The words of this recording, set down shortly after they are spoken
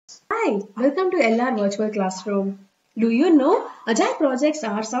Hi, welcome to LR Virtual Classroom. Do you know Agile projects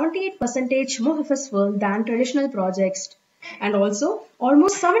are 78% more successful than traditional projects? And also,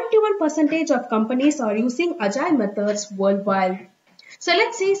 almost 71% of companies are using Agile methods worldwide. So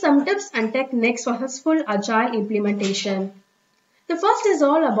let's see some tips and techniques for successful Agile implementation. The first is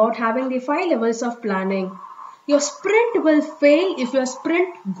all about having the 5 levels of planning. Your sprint will fail if your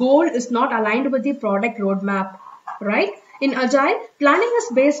sprint goal is not aligned with the product roadmap, right? In Agile, planning is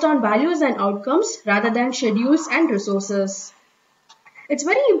based on values and outcomes rather than schedules and resources. It's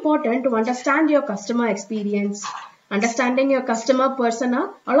very important to understand your customer experience. Understanding your customer persona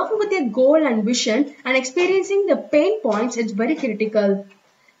along with their goal and vision and experiencing the pain points is very critical.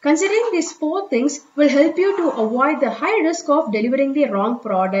 Considering these 4 things will help you to avoid the high risk of delivering the wrong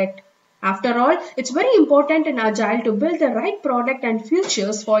product. After all, it's very important in Agile to build the right product and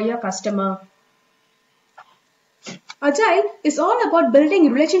features for your customer. Agile is all about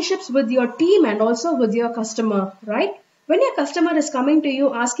building relationships with your team and also with your customer, right? When your customer is coming to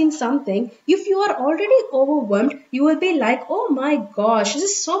you asking something, if you are already overwhelmed, you will be like, oh my gosh, this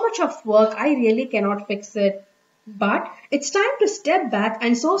is so much of work, I really cannot fix it. But it's time to step back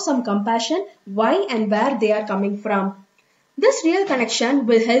and show some compassion why and where they are coming from. This real connection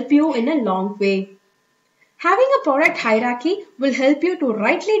will help you in a long way. Having a product hierarchy will help you to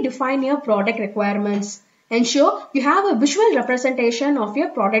rightly define your product requirements. Ensure you have a visual representation of your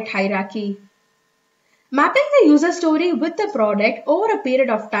product hierarchy. Mapping the user story with the product over a period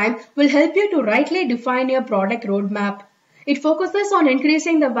of time will help you to rightly define your product roadmap. It focuses on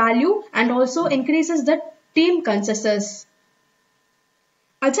increasing the value and also increases the team consensus.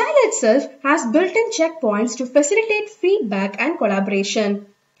 Agile itself has built-in checkpoints to facilitate feedback and collaboration.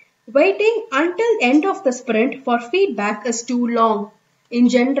 Waiting until the end of the sprint for feedback is too long. In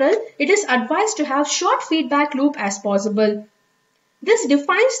general, it is advised to have short feedback loop as possible. This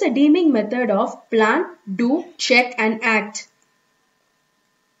defines the deeming method of plan, do, check and act.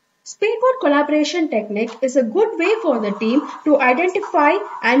 Speedboat collaboration technique is a good way for the team to identify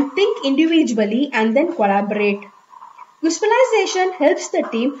and think individually and then collaborate. Visualization helps the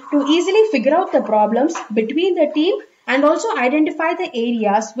team to easily figure out the problems between the team and also identify the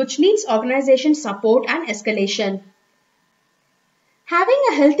areas which needs organization support and escalation. Having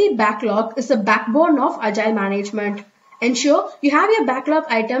a healthy backlog is the backbone of Agile management. Ensure you have your backlog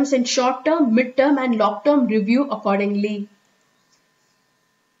items in short-term, mid-term and long-term review accordingly.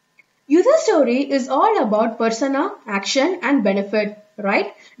 User story is all about persona, action and benefit,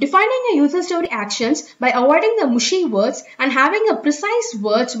 right? Defining a user story actions by avoiding the mushy words and having a precise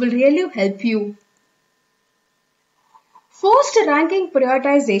words will really help you. Forced ranking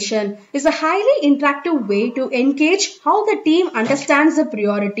prioritization is a highly interactive way to engage how the team understands the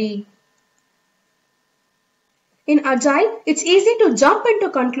priority. In Agile, it's easy to jump into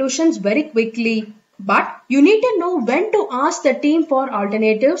conclusions very quickly, but you need to know when to ask the team for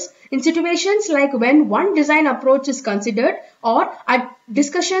alternatives in situations like when one design approach is considered or at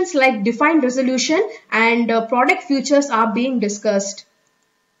discussions like defined resolution and product features are being discussed.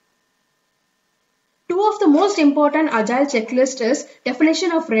 2 of the most important Agile checklist is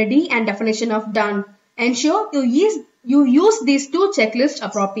definition of ready and definition of done. Ensure you use these 2 checklists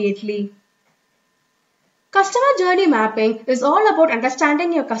appropriately. Customer journey mapping is all about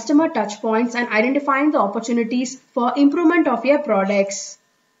understanding your customer touchpoints and identifying the opportunities for improvement of your products.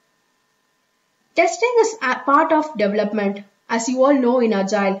 Testing is a part of development. As you all know in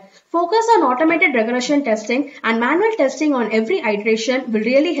Agile, focus on automated regression testing and manual testing on every iteration will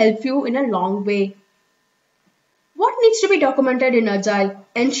really help you in a long way. What needs to be documented in Agile?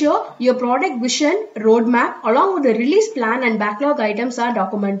 Ensure your product vision, roadmap along with the release plan and backlog items are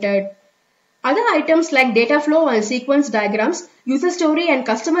documented. Other items like data flow and sequence diagrams, user story and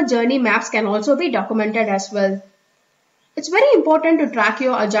customer journey maps can also be documented as well. It's very important to track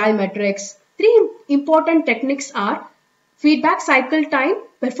your Agile metrics. 3 important techniques are feedback cycle time,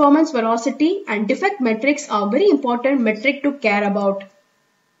 performance velocity and defect metrics are very important metric to care about.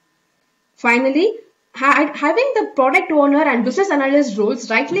 Finally, having the product owner and business analyst roles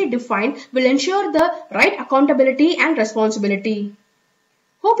rightly defined will ensure the right accountability and responsibility.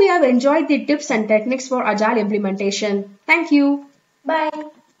 Hope you have enjoyed the tips and techniques for Agile implementation. Thank you. Bye.